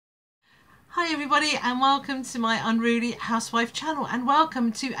Hi everybody and welcome to my Unruly Housewife channel, and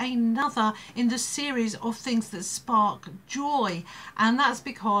welcome to another in the series of things that spark joy, and that's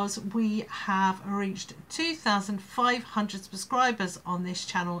because we have reached 2,500 subscribers on this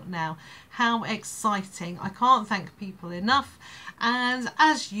channel now. How exciting. I can't thank people enough. And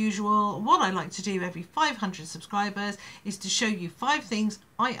as usual, what I like to do every 500 subscribers is to show you 5 things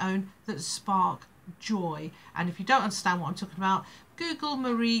I own that spark joy. And if you don't understand what I'm talking about, Google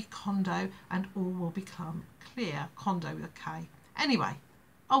Marie Kondo and all will become clear. Kondo with a K. Anyway,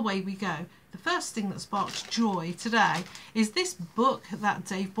 away we go. The first thing that sparks joy today is this book that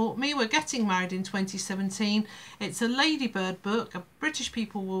Dave bought me. We're getting married in 2017. It's a Ladybird book. British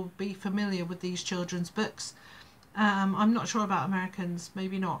people will be familiar with these children's books. I'm not sure about Americans,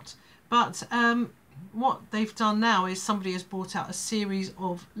 maybe not. But what they've done now is somebody has brought out a series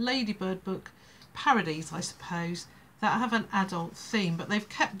of Ladybird book parodies, I suppose, that have an adult theme, but they've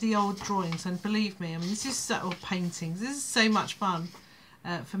kept the old drawings. And believe me, I mean, this is set of paintings. This is so much fun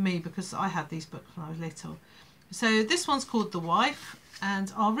for me because I had these books when I was little. So this one's called The Wife,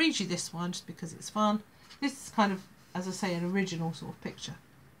 and I'll read you this one just because it's fun. This is kind of, as I say, an original sort of picture.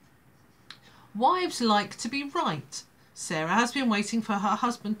 Wives like to be right. Sarah has been waiting for her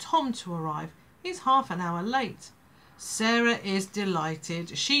husband Tom to arrive. He's half an hour late. Sarah is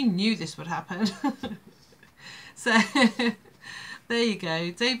delighted. She knew this would happen. So there you go.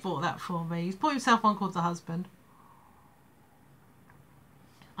 Dave bought that for me. He's put himself one called The Husband.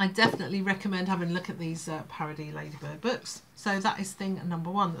 I definitely recommend having a look at these parody Ladybird books. So that is thing number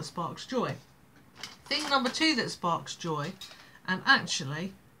 1 that sparks joy. Thing number 2 that sparks joy, and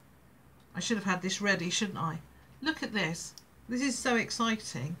actually I should have had this ready, shouldn't I? Look at this. This is so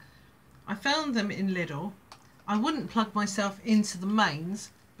exciting. I found them in Lidl. I wouldn't plug myself into the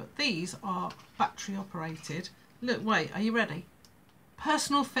mains, but these are battery operated. Look, wait, are you ready?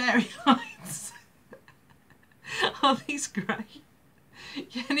 Personal fairy lights. Are these great?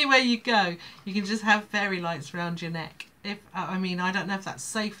 Anywhere you go, you can just have fairy lights around your neck. I mean, I don't know if that's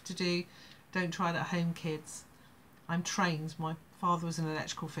safe to do. Don't try it at home, kids. I'm trained. My father was an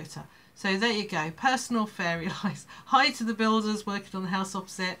electrical fitter. So there you go. Personal fairy lights. Hi to the builders working on the house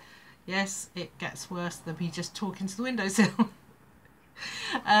opposite. Yes, it gets worse than me just talking to the windowsill.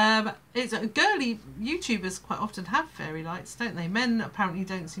 It's girly YouTubers quite often have fairy lights, don't they? Men apparently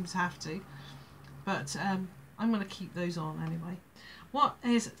don't seem to have to, but I'm going to keep those on anyway. What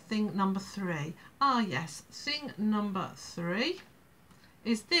is thing number 3? Ah yes, thing number 3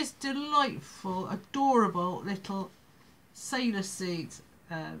 is this delightful, adorable little sailor suit,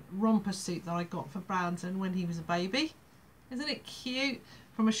 romper suit that I got for Brandon when he was a baby. Isn't it cute?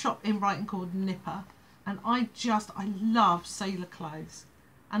 From a shop in Brighton called Nipper. And I love sailor clothes.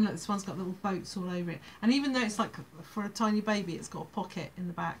 And look, this one's got little boats all over it. And even though it's like for a tiny baby, it's got a pocket in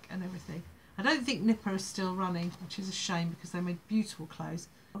the back and everything. I don't think Nipper is still running, which is a shame because they made beautiful clothes.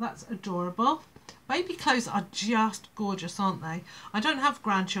 Well, that's adorable. Baby clothes are just gorgeous, aren't they? I don't have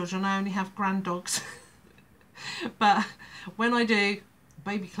grandchildren, I only have granddogs. But when I do,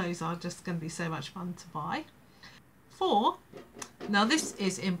 baby clothes are just going to be so much fun to buy. 4. Now this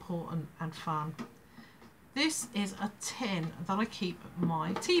is important and fun. This is a tin that I keep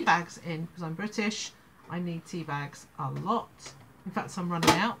my tea bags in because I'm British. I need tea bags a lot. In fact, I'm running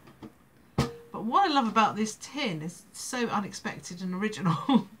out. But what I love about this tin is so unexpected and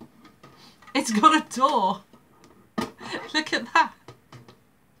original. It's got a door. Look at that.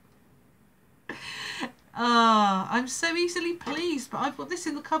 I'm so easily pleased, but I've got this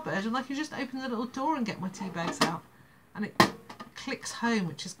in the cupboard and I can just open the little door and get my tea bags out. And it clicks home,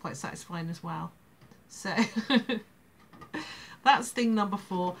 which is quite satisfying as well. So that's thing number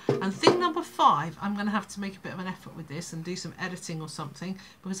 4. And thing number 5, I'm going to have to make a bit of an effort with this and do some editing or something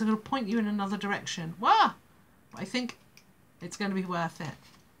because I'm going to point you in another direction. Wow! I think it's going to be worth it.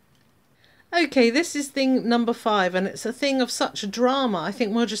 Okay, this is thing number 5, and it's a thing of such drama. I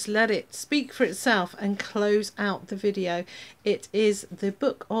think we'll just let it speak for itself and close out the video. It is the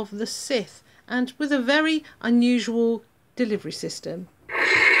Book of the Sith, and with a very unusual delivery system.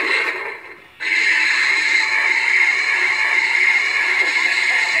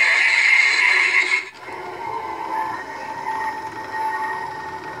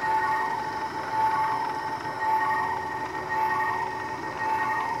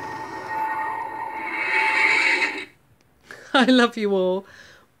 I love you all.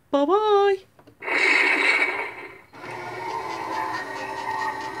 Bye bye.